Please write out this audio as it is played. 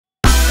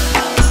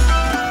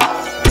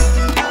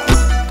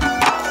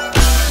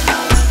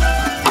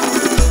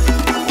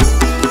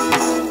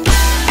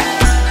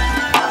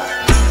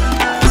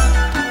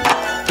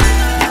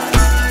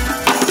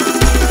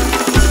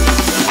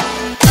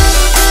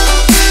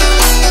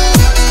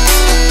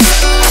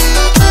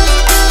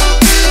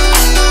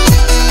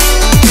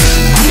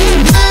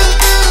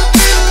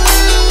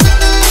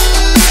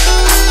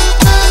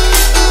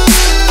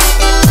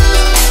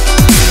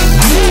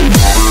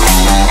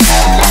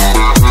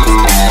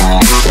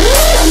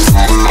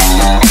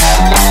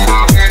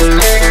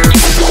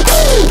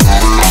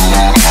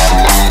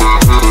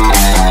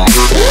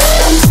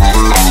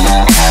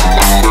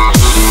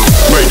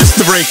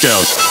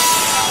breakdown.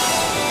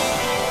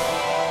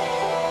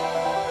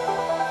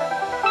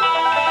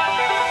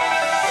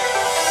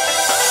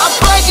 I'm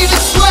breaking the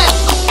sweat.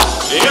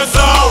 It's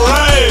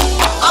alright.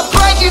 I'm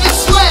breaking the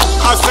sweat.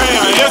 I say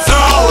it's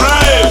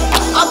alright.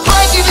 I'm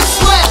breaking the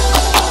sweat.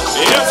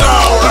 It's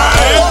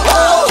alright.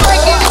 I'm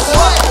breaking the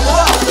sweat.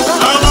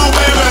 Come on,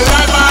 baby,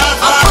 light my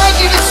I'm fire.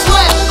 breaking the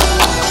sweat.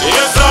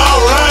 It's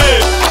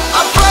alright.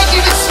 I'm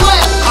breaking the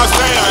sweat. I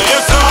say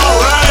it's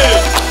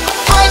alright.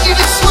 Breaking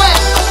the sweat.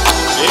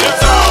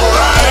 It's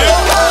alright.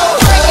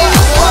 Breaking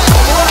the sweat.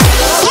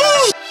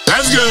 Woo!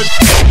 That's good.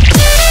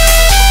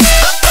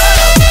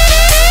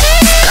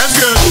 That's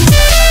good.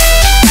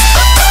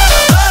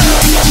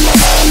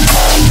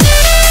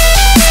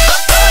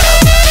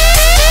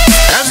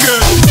 That's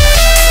good.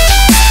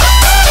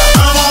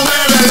 Come on,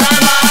 baby,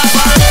 light my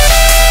fire.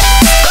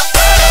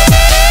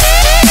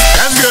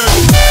 That's good.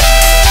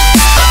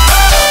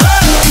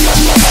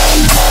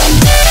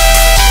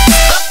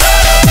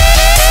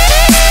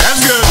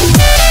 That's good.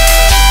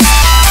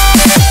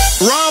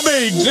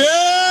 Robbie, yeah!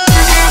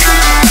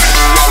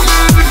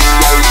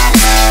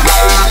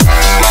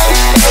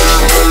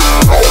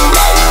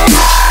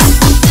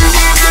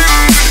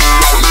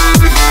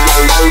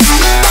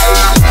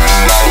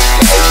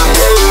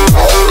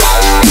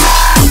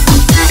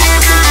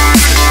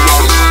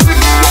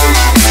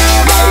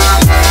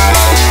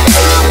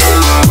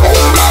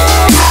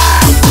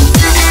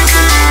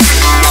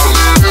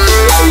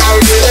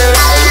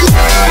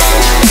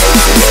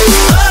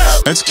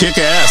 Let's kick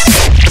ass.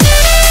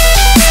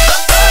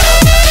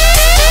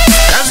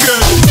 That's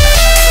good.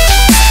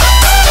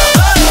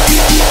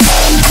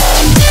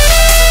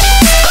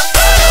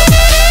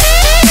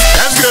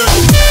 That's good.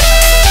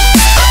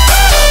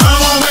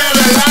 Come on,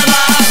 baby, light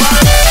my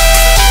fire.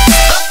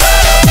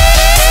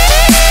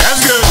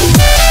 That's good.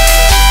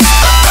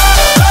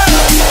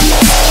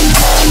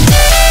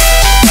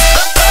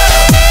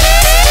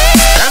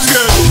 That's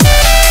good.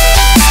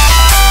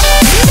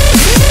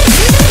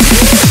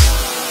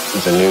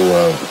 The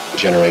new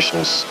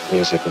generation's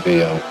music will be,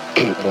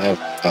 it'll have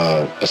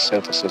a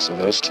synthesis of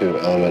those two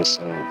elements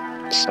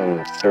and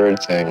some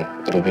third thing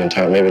that'll be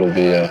entire. Maybe it'll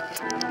be,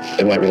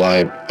 it might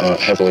rely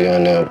heavily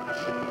on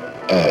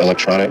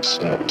electronics,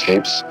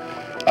 tapes.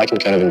 I can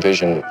kind of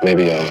envision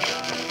maybe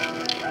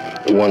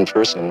one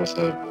person with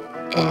a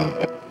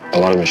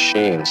lot of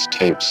machines,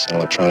 tapes, and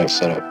electronic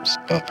setups,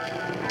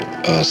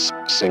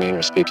 singing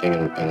or speaking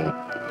and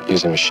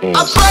using machines.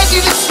 I'm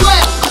breaking the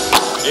sweat.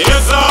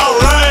 It's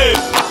alright.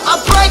 I'm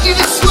breaking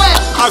the sweat.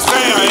 I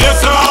say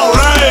it's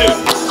alright.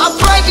 I'm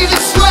breaking the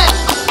sweat.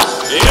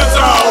 It's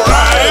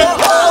alright.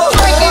 I'm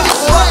breaking the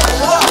sweat.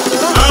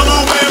 Come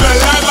on, baby,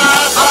 light my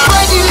I'm fire.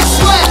 breaking the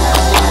sweat.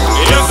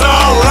 It's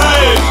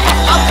alright.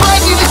 I'm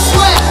breaking the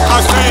sweat.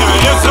 I say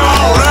it's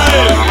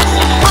alright.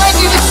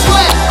 Breaking the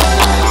sweat.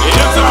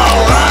 It's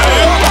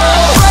alright.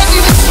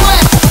 Breaking the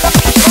sweat.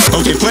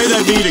 Okay, play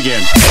that beat again.